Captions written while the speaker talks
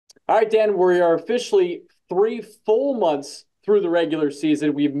All right, Dan, we are officially 3 full months through the regular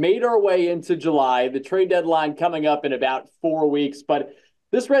season. We've made our way into July, the trade deadline coming up in about 4 weeks. But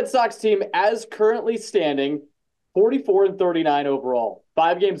this Red Sox team, as currently standing, 44 and 39 overall,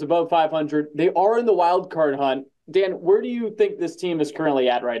 5 games above 500. They are in the wild card hunt. Dan, where do you think this team is currently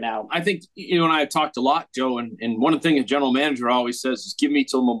at right now? I think you and I have talked a lot, Joe, and one of the things a general manager always says is give me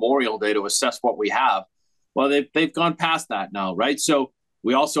till Memorial Day to assess what we have. Well, they've gone past that now, right? So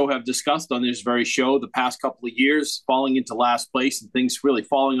we also have discussed on this very show the past couple of years falling into last place and things really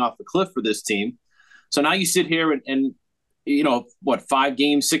falling off the cliff for this team. So now you sit here and you know what, 5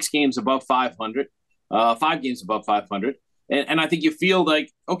 games, 6 games above 500, 5 games above 500. And I think you feel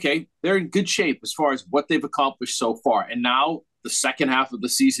like, okay, they're in good shape as far as what they've accomplished so far. And now the second half of the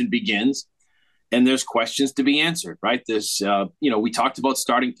season begins, and there's questions to be answered, right? We talked about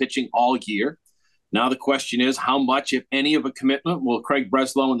starting pitching all year. Now the question is, how much, if any, of a commitment will Craig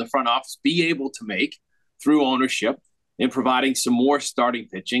Breslow in the front office be able to make through ownership in providing some more starting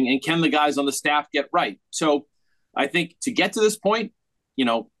pitching? And can the guys on the staff get right? So I think to get to this point,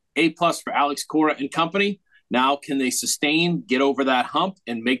 A+ for Alex Cora and company. Now, can they sustain, get over that hump,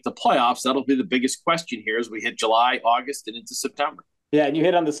 and make the playoffs? That'll be the biggest question here as we hit July, August, and into September. Yeah, and you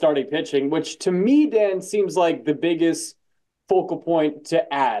hit on the starting pitching, which to me, Dan, seems like the biggest focal point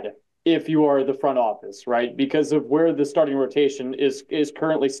to add if you are the front office, right? Because of where the starting rotation is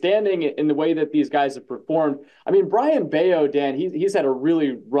currently standing in the way that these guys have performed. I mean, Brian Bayo, Dan, he's had a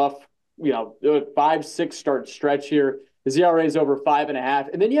really rough, 5-6 start stretch here. His ERA is over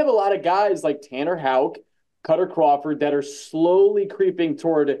 5.5. And then you have a lot of guys like Tanner Houck, Cutter Crawford that are slowly creeping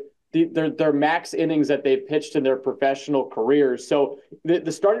toward their max innings that they've pitched in their professional careers. So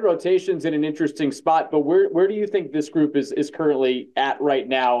the starting rotation's in an interesting spot, but where do you think this group is currently at right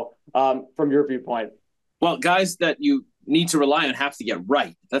now from your viewpoint? Well, guys that you need to rely on have to get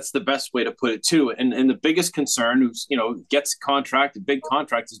right. That's the best way to put it too. And the biggest concern, who's gets a big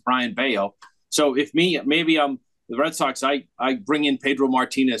contract, is Brian Bayo. So if maybe I'm the Red Sox, I bring in Pedro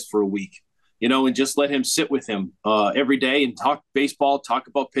Martinez for a week, and just let him sit with him every day and talk baseball, talk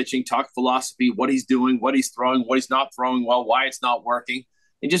about pitching, talk philosophy, what he's doing, what he's throwing, what he's not throwing well, why it's not working,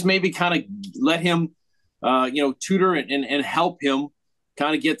 and just maybe kind of let him, tutor and help him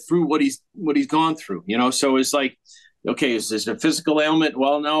kind of get through what he's gone through. So it's like, okay, is this a physical ailment?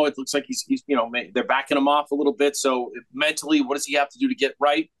 Well, no, it looks like he's they're backing him off a little bit. So mentally, what does he have to do to get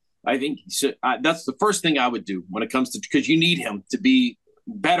right? I think that's the first thing I would do when it comes to, because you need him to be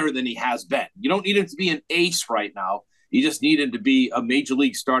better than he has been. You don't need him to be an ace right now. You just need him to be a major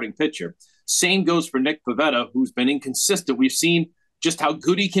league starting pitcher. Same goes for Nick Pivetta, who's been inconsistent. We've seen just how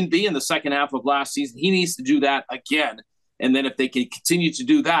good he can be in the second half of last season. He needs to do that again. And then if they can continue to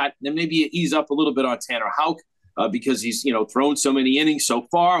do that, then maybe ease up a little bit on Tanner Houck because he's thrown so many innings so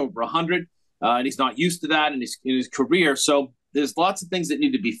far, over 100, and he's not used to that in his career. So there's lots of things that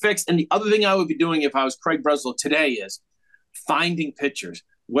need to be fixed. And the other thing I would be doing if I was Craig Breslow today is finding pitchers,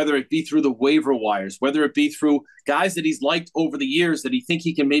 whether it be through the waiver wires, whether it be through guys that he's liked over the years that he think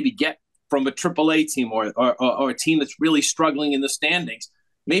he can maybe get from a AAA team or a team that's really struggling in the standings.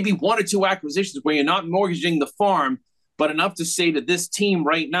 Maybe 1 or 2 acquisitions where you're not mortgaging the farm, but enough to say to this team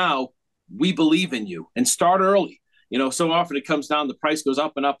right now, we believe in you, and start early. So often it comes down, the price goes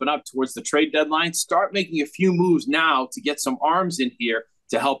up and up and up towards the trade deadline. Start making a few moves now to get some arms in here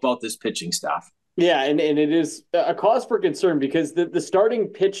to help out this pitching staff. Yeah, and it is a cause for concern because the starting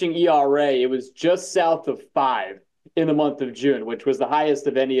pitching ERA, it was just south of 5 in the month of June, which was the highest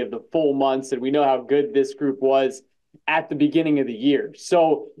of any of the full months. And we know how good this group was at the beginning of the year.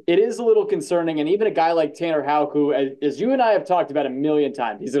 So it is a little concerning. And even a guy like Tanner Houck, who, as you and I have talked about a million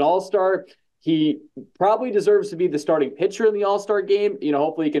times, he's an all-star. He probably deserves to be the starting pitcher in the All-Star game.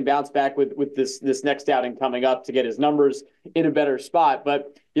 Hopefully he can bounce back with this next outing coming up to get his numbers in a better spot.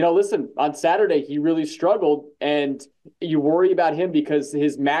 But, listen, on Saturday, he really struggled, and you worry about him because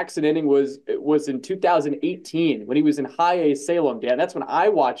his max in inning was in 2018 when he was in High A Salem, Dan. That's when I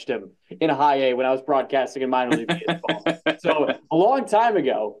watched him in High A when I was broadcasting in minor league baseball. So a long time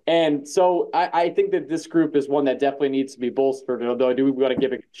ago. And so I think that this group is one that definitely needs to be bolstered. Although I do want to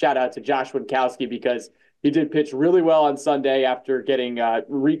give a shout out to Josh Winkowski because he did pitch really well on Sunday after getting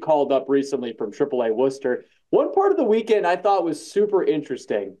recalled up recently from AAA Worcester. One part of the weekend I thought was super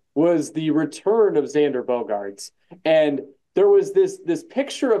interesting was the return of Xander Bogaerts. And there was this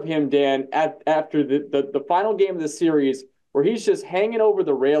picture of him, Dan, after the final game of the series where he's just hanging over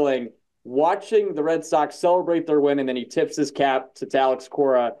the railing watching the Red Sox celebrate their win, and then he tips his cap to Alex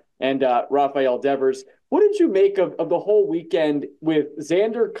Cora and Raffy Devers. What did you make of the whole weekend with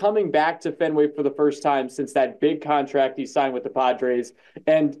Xander coming back to Fenway for the first time since that big contract he signed with the Padres,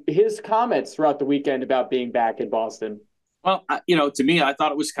 and his comments throughout the weekend about being back in Boston? Well, to me, I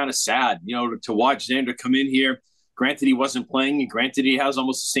thought it was kind of sad, to watch Xander come in here. Granted, he wasn't playing, and granted, he has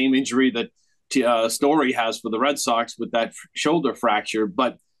almost the same injury that Story has for the Red Sox with that shoulder fracture.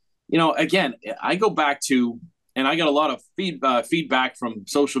 But, again, I go back to, and I got a lot of feedback from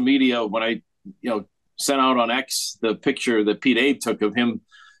social media when I, sent out on X the picture that Pete Abe took of him,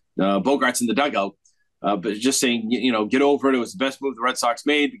 Bogaerts in the dugout. But just saying, get over it. It was the best move the Red Sox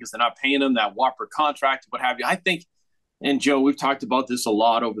made because they're not paying him that whopper contract, what have you. I think, and Joe, we've talked about this a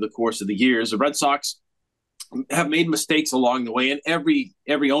lot over the course of the years. The Red Sox have made mistakes along the way, and every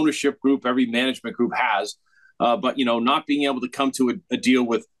ownership group, every management group has. But not being able to come to a deal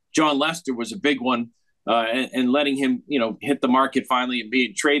with John Lester was a big one, and letting him hit the market finally and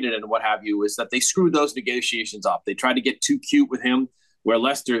being traded and what have you, is that they screwed those negotiations up. They tried to get too cute with him, where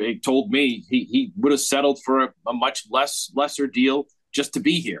Lester told me he would have settled for a much lesser deal just to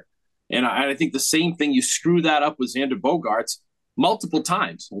be here. And I think the same thing, you screw that up with Xander Bogaerts multiple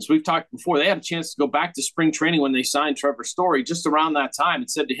times. As we've talked before, they had a chance to go back to spring training when they signed Trevor Story just around that time and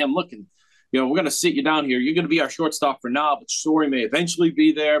said to him, look, we're going to sit you down here. You're going to be our shortstop for now, but Story may eventually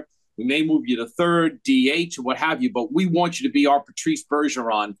be there. We may move you to third, DH, or what have you, but we want you to be our Patrice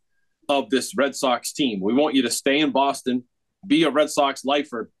Bergeron of this Red Sox team. We want you to stay in Boston, be a Red Sox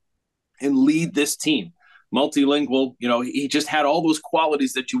lifer, and lead this team. Multilingual, he just had all those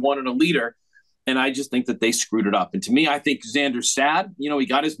qualities that you want in a leader. And I just think that they screwed it up. And to me, I think Xander's sad. He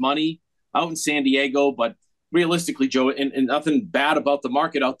got his money out in San Diego, but realistically, Joe, and nothing bad about the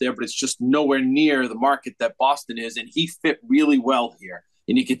market out there, but it's just nowhere near the market that Boston is. And he fit really well here.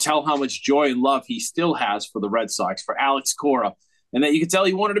 And you could tell how much joy and love he still has for the Red Sox, for Alex Cora. And that you could tell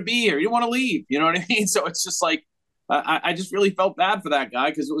he wanted to be here. He didn't want to leave. You know what I mean? So it's just like, I just really felt bad for that guy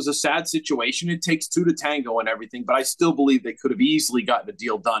because it was a sad situation. It takes two to tango and everything, but I still believe they could have easily gotten a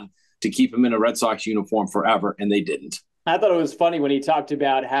deal done to keep him in a Red Sox uniform forever, and they didn't. I thought it was funny when he talked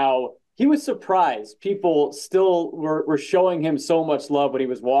about how he was surprised people still were showing him so much love when he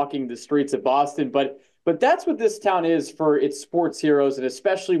was walking the streets of Boston. But that's what this town is for its sports heroes, and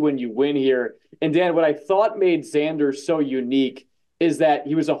especially when you win here. And Dan, what I thought made Xander so unique is that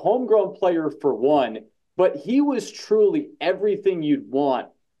he was a homegrown player for one, but he was truly everything you'd want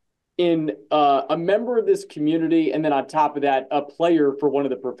in a member of this community, and then on top of that, a player for one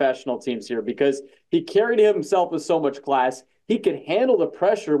of the professional teams here, because he carried himself with so much class. He could handle the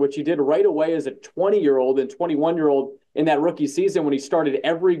pressure, which he did right away as a 20-year-old and 21-year-old in that rookie season when he started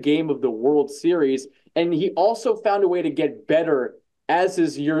every game of the World Series. And he also found a way to get better as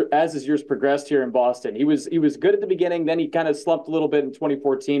his years progressed here in Boston. He was good at the beginning, then he kind of slumped a little bit in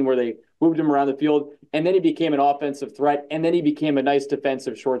 2014 where they moved him around the field, and then he became an offensive threat, and then he became a nice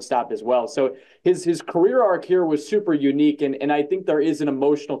defensive shortstop as well. So his career arc here was super unique, and I think there is an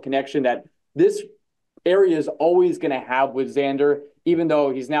emotional connection that this area is always going to have with Xander, even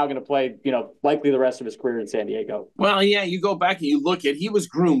though he's now going to play, likely the rest of his career in San Diego. Well, yeah, you go back and you look at, he was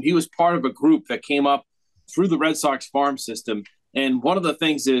groomed. He was part of a group that came up through the Red Sox farm system. And one of the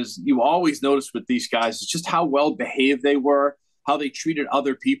things is you always notice with these guys is just how well behaved they were, how they treated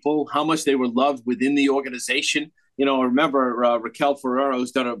other people, how much they were loved within the organization. I remember Raquel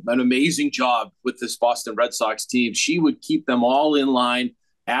Ferrero's done an amazing job with this Boston Red Sox team. She would keep them all in line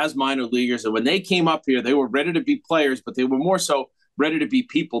as minor leaguers. And when they came up here, they were ready to be players, but they were more so ready to be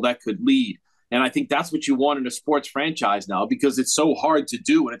people that could lead. And I think that's what you want in a sports franchise now, because it's so hard to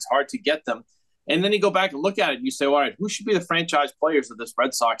do and it's hard to get them. And then you go back and look at it and you say, all right, who should be the franchise players of this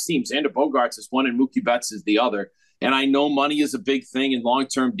Red Sox team? Xander Bogaerts is one and Mookie Betts is the other. And I know money is a big thing in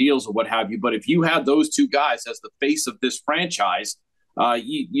long-term deals or what have you, but if you had those two guys as the face of this franchise,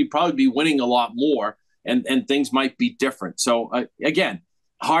 you'd probably be winning a lot more and things might be different. So again,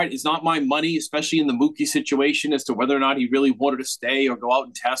 hard. It's not my money, especially in the Mookie situation, as to whether or not he really wanted to stay or go out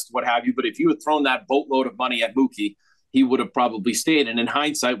and test, what have you. But if you had thrown that boatload of money at Mookie, he would have probably stayed. And in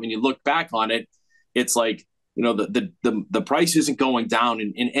hindsight, when you look back on it, it's like, the price isn't going down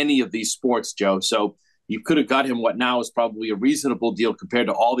in any of these sports, Joe. So you could have got him what now is probably a reasonable deal compared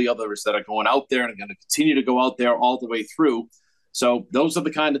to all the others that are going out there and are going to continue to go out there all the way through. So those are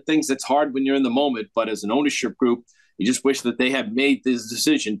the kind of things that's hard when you're in the moment. But as an ownership group, you just wish that they had made this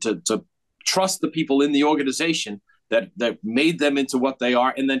decision to trust the people in the organization that made them into what they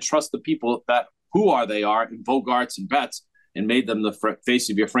are, and then trust the people that they are in Bogaerts and Betts, and made them the face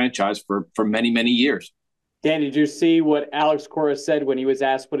of your franchise for many, many years. Dan, did you see what Alex Cora said when he was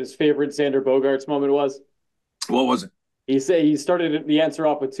asked what his favorite Xander Bogaerts moment was? What was it? He started the answer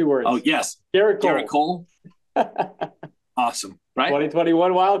off with 2 words. Oh, yes. Garrett Cole. Garrett Cole. Awesome, right?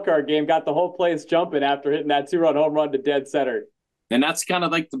 2021 wild card game got the whole place jumping after hitting that 2-run home run to dead center. And that's kind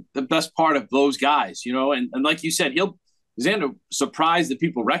of like the best part of those guys, you know. And like you said, Xander, surprised that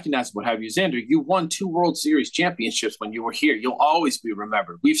people recognize what have you. Xander, you won 2 World Series championships when you were here. You'll always be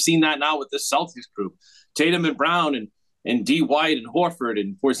remembered. We've seen that now with this Celtics group. Tatum and Brown and D. White and Horford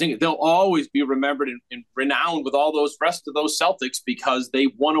and Porzingis, they'll always be remembered and renowned with all those rest of those Celtics because they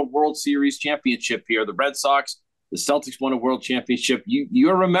won a World Series championship here. The Red Sox, the Celtics won a World Championship.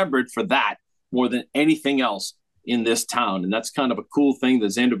 You're remembered for that more than anything else in this town. And that's kind of a cool thing that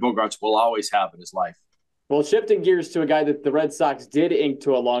Xander Bogaerts will always have in his life. Well, shifting gears to a guy that the Red Sox did ink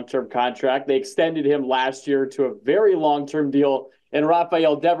to a long-term contract. They extended him last year to a very long-term deal in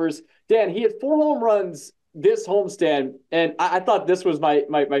Raffy Devers. Dan, he had 4 home runs this homestand, and I thought this was my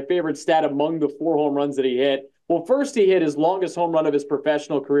favorite stat among the 4 home runs that he hit. Well, first he hit his longest home run of his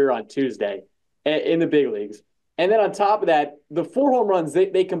professional career on Tuesday in the big leagues. And then on top of that, the 4 home runs,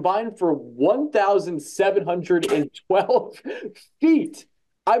 they combined for 1,712 feet.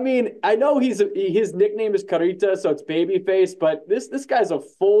 I mean, I know his nickname is Carita, so it's babyface, but this guy's a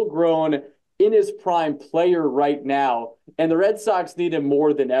full-grown, in his prime player right now, and the Red Sox need him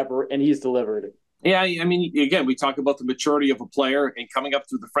more than ever, and he's delivered. Yeah, I mean, again, we talk about the maturity of a player and coming up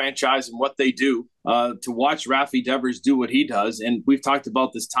through the franchise and what they do. To watch Raffy Devers do what he does, and we've talked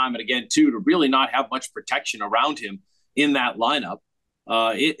about this time and again, too, to really not have much protection around him in that lineup.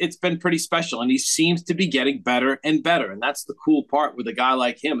 It's been pretty special, and he seems to be getting better and better. And that's the cool part with a guy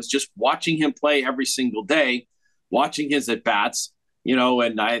like him is just watching him play every single day, watching his at-bats. You know,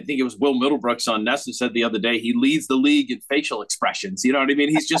 and I think it was Will Middlebrooks on Nessa said the other day, he leads the league in facial expressions. You know what I mean?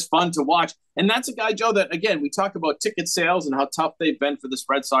 He's just fun to watch. And that's a guy, Joe, that, again, we talk about ticket sales and how tough they've been for this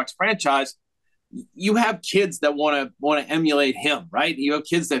Red Sox franchise. You have kids that want to emulate him, right? You have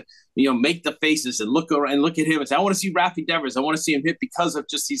kids that, make the faces and look at him and say, I want to see Raffy Devers. I want to see him hit because of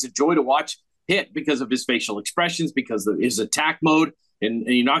just he's a joy to watch hit because of his facial expressions, because of his attack mode. And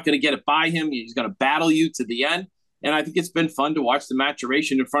you're not going to get it by him. He's going to battle you to the end. And I think it's been fun to watch the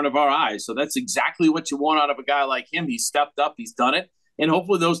maturation in front of our eyes. So that's exactly what you want out of a guy like him. He's stepped up. He's done it. And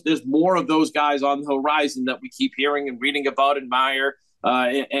hopefully there's more of those guys on the horizon that we keep hearing and reading about in Meyer,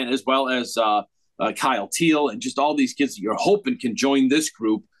 and as well as Kyle Teal and just all these kids that you're hoping can join this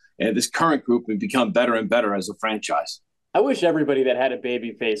group and this current group and become better and better as a franchise. I wish everybody that had a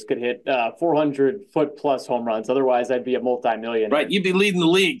baby face could hit 400-foot-plus home runs. Otherwise, I'd be a multi-millionaire. Right, you'd be leading the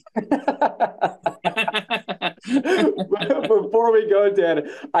league. Before we go, Dan,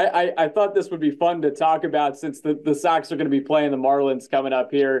 I thought this would be fun to talk about since the Sox are going to be playing the Marlins coming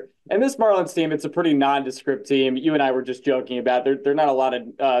up here. And this Marlins team, it's a pretty nondescript team. You and I were just joking about they're not a lot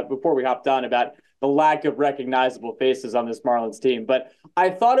of before we hopped on about the lack of recognizable faces on this Marlins team. But I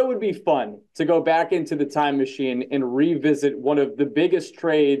thought it would be fun to go back into the time machine and revisit one of the biggest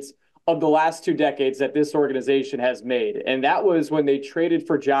trades of the last 2 decades that this organization has made. And that was when they traded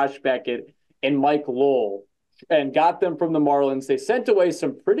for Josh Beckett and Mike Lowell and got them from the Marlins. They sent away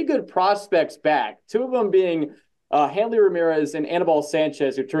some pretty good prospects back, 2 of them being Hanley Ramirez and Anibal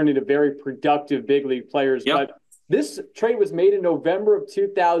Sanchez, who turned into very productive big league players. Yep. But this trade was made in November of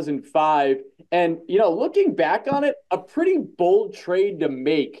 2005. And, looking back on it, a pretty bold trade to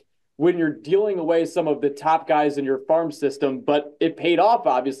make when you're dealing away some of the top guys in your farm system. But it paid off,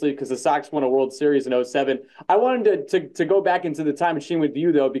 obviously, because the Sox won a World Series in 2007. I wanted to go back into the time machine with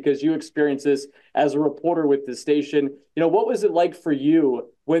you, though, because you experienced this as a reporter with the station. What was it like for you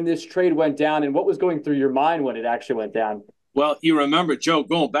when this trade went down, and what was going through your mind when it actually went down? Well, you remember, Joe,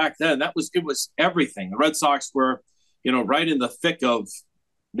 going back then, it was everything. The Red Sox were, right in the thick of,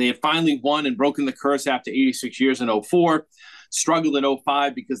 they had finally won and broken the curse after 86 years in 2004, struggled in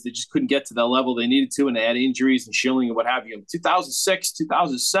 2005 because they just couldn't get to the level they needed to, and they had injuries and Schilling and what have you. In 2006,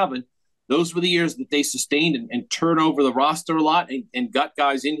 2007, those were the years that they sustained and turned over the roster a lot and got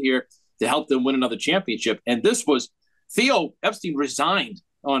guys in here to help them win another championship. And this was, Theo Epstein resigned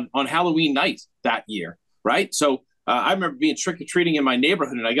on Halloween night that year, right? So I remember being trick-or-treating in my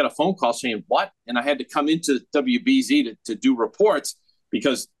neighborhood, and I got a phone call saying, what? And I had to come into WBZ to do reports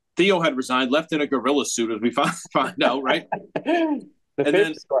because Theo had resigned, left in a gorilla suit, as we find out, right? And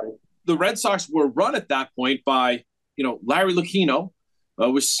then the Red Sox were run at that point by, Larry Lucchino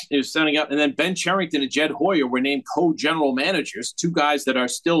was setting up, and then Ben Cherington and Jed Hoyer were named co-general managers, 2 guys that are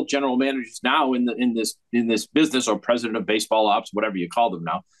still general managers now in this business, or president of baseball ops, whatever you call them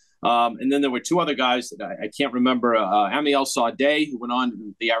now. And then there were 2 other guys that I can't remember, Amiel Sade, who went on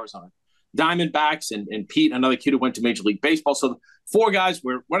to the Arizona Diamondbacks, and Pete, another kid who went to Major League Baseball. So 4 guys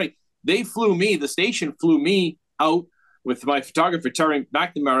were running. They flew me, the station flew me out with my photographer, Terry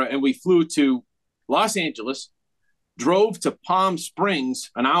McNamara, and we flew to Los Angeles, drove to Palm Springs,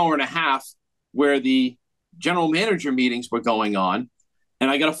 an hour and a half, where the general manager meetings were going on. And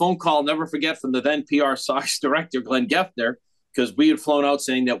I got a phone call, never forget, from the then PR Sox director, Glenn Geffner, because we had flown out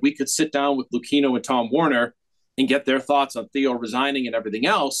saying that we could sit down with Lucchino and Tom Werner and get their thoughts on Theo resigning and everything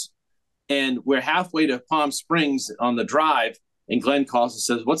else. And we're halfway to Palm Springs on the drive, and Glenn calls and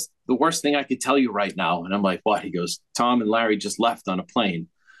says, "What's the worst thing I could tell you right now?" And I'm like, "What?" He goes, "Tom and Larry just left on a plane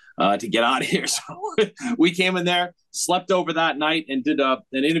to get out of here." So we came in there, slept over that night, and did an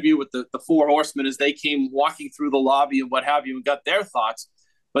interview with the four horsemen as they came walking through the lobby and what have you, and got their thoughts.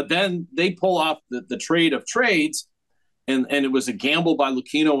 But then they pull off the trade of trades, and it was a gamble by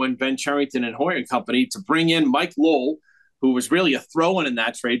Lucchino and Ben Cherington and Hoyer and Company to bring in Mike Lowell, who was really a throw-in in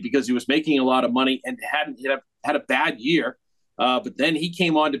that trade because he was making a lot of money and had a bad year. But then he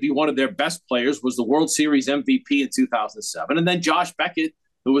came on to be one of their best players, was the World Series MVP in 2007. And then Josh Beckett,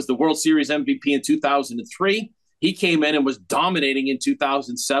 who was the World Series MVP in 2003, he came in and was dominating in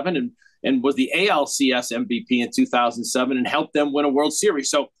 2007 and was the ALCS MVP in 2007 and helped them win a World Series.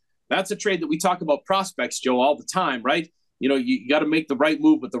 So that's a trade that we talk about prospects, Joe, all the time, right? You know, you got to make the right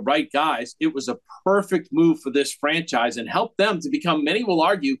move with the right guys. It was a perfect move for this franchise and helped them to become, many will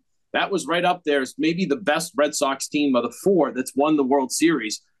argue, that was right up there as maybe the best Red Sox team of the four that's won the World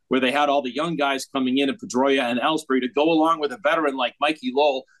Series, where they had all the young guys coming in Pedroia and Ellsbury to go along with a veteran like Mikey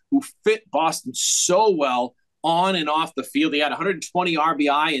Lowell, who fit Boston so well on and off the field. He had 120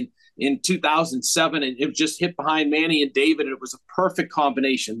 RBI in 2007, and it just hit behind Manny and David, and it was a perfect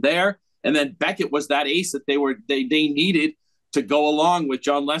combination there. And then Beckett was that ace that they needed to go along with.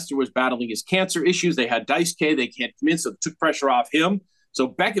 John Lester was battling his cancer issues. They had Dice K. They can't come in, so it took pressure off him. So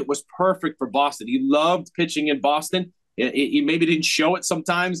Beckett was perfect for Boston. He loved pitching in Boston. He maybe didn't show it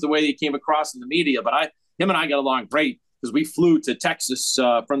sometimes the way he came across in the media, but him and I got along great because we flew to Texas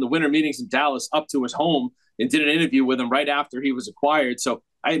from the winter meetings in Dallas up to his home and did an interview with him right after he was acquired. So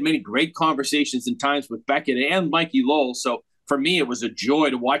I had many great conversations and times with Beckett and Mikey Lowell. So for me, it was a joy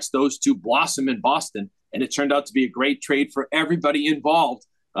to watch those two blossom in Boston, and it turned out to be a great trade for everybody involved.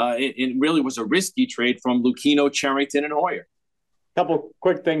 It really was a risky trade from Lucchino, Cherington, and Hoyer. Couple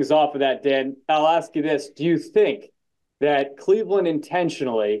quick things off of that, Dan. I'll ask you this. Do you think that Cleveland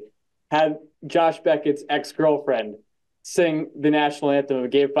intentionally had Josh Beckett's ex-girlfriend sing the national anthem of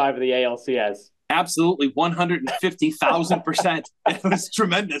Game 5 of the ALCS? Absolutely, 150,000%. It was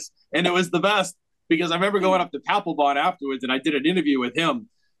tremendous, and it was the best because I remember going up to Papelbon afterwards, and I did an interview with him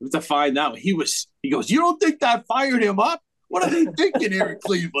to find out. He goes, "You don't think that fired him up? What are they thinking here in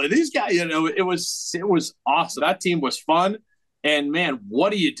Cleveland? These guys, you know, it was awesome. That team was fun. And, man,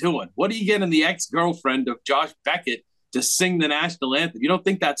 what are you doing? What are you getting the ex-girlfriend of Josh Beckett to sing the national anthem? You don't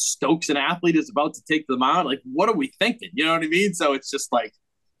think that stokes an athlete is about to take the mound? Like, what are we thinking? You know what I mean? So it's just like, it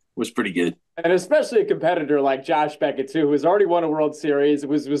was pretty good. And especially a competitor like Josh Beckett, too, who has already won a World Series,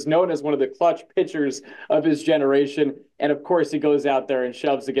 was known as one of the clutch pitchers of his generation. And, of course, he goes out there and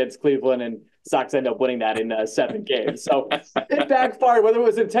shoves against Cleveland, and Sox end up winning that in 7 games. So it backfired, whether it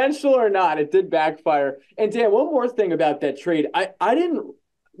was intentional or not. It did backfire. And, Dan, one more thing about that trade. I didn't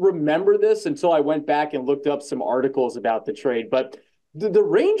remember this until I went back and looked up some articles about the trade. But the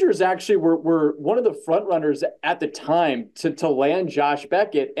Rangers actually were one of the front runners at the time to land Josh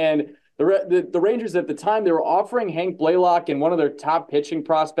Beckett. And the Rangers at the time, they were offering Hank Blaylock and one of their top pitching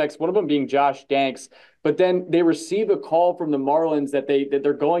prospects, one of them being Josh Danks. But then they receive a call from the Marlins that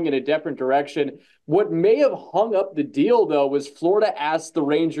they're going in a different direction. What may have hung up the deal, though, was Florida asked the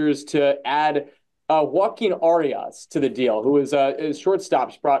Rangers to add Joaquin Arias to the deal, who was a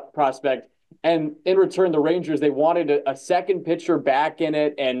shortstop prospect. And in return, the Rangers, they wanted a second pitcher back in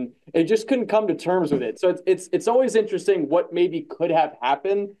it, and it just couldn't come to terms with it. So it's always interesting what maybe could have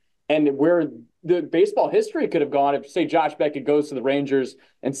happened and where the baseball history could have gone if, say, Josh Beckett goes to the Rangers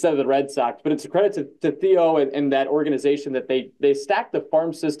instead of the Red Sox. But it's a credit to Theo and that organization that they stacked the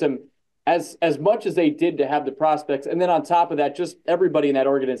farm system as much as they did to have the prospects. And then on top of that, just everybody in that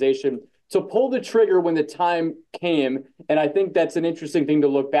organization to pull the trigger when the time came. And I think that's an interesting thing to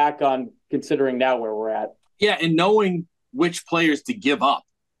look back on, considering now where we're at. Yeah, and knowing which players to give up.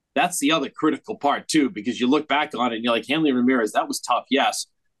 That's the other critical part, too, because you look back on it and you're like, Hanley Ramirez, that was tough, yes.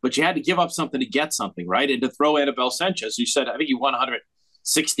 But you had to give up something to get something, right? And to throw Anibal Sanchez, you said, I think he won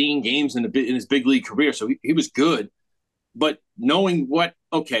 116 games in his big league career, so he was good. But knowing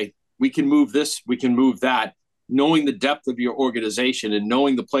okay, we can move this, we can move that, knowing the depth of your organization and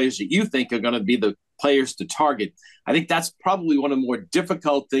knowing the players that you think are going to be the players to target, I think that's probably one of the more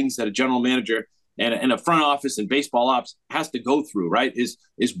difficult things that a general manager and a front office and baseball ops has to go through, right? Is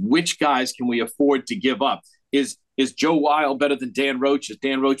which guys can we afford to give up? Is is Joe Weil better than Dan Roche? Is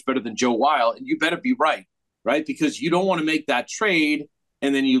Dan Roche better than Joe Weil? And you better be right, right? Because you don't want to make that trade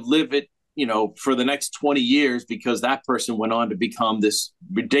and then you live it, for the next 20 years because that person went on to become this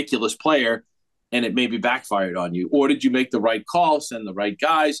ridiculous player and it maybe backfired on you. Or did you make the right call, send the right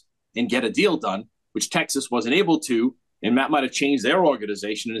guys, and get a deal done, which Texas wasn't able to, and that might have changed their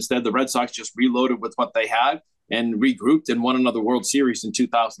organization. And instead, the Red Sox just reloaded with what they had and regrouped and won another World Series in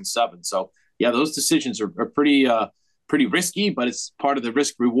 2007. So, yeah, those decisions are pretty risky, but it's part of the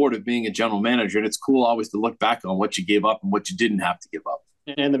risk reward of being a general manager. And it's cool always to look back on what you gave up and what you didn't have to give up.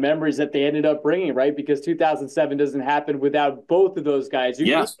 And the memories that they ended up bringing, right? Because 2007 doesn't happen without both of those guys. You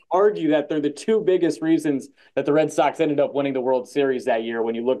can argue that they're the two biggest reasons that the Red Sox ended up winning the World Series that year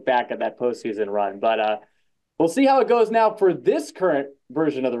when you look back at that postseason run. But we'll see how it goes now for this current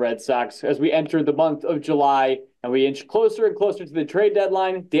version of the Red Sox as we enter the month of July and we inch closer and closer to the trade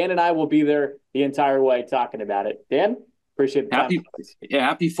deadline. Dan and I will be there the entire way talking about it. Dan, appreciate the time.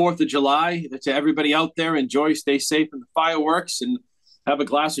 Happy 4th of July to everybody out there. Enjoy, stay safe in the fireworks, and have a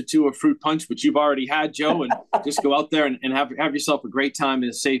glass or two of fruit punch, which you've already had, Joe, and just go out there and have yourself a great time and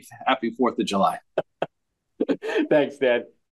a safe, happy 4th of July. Thanks, Dan.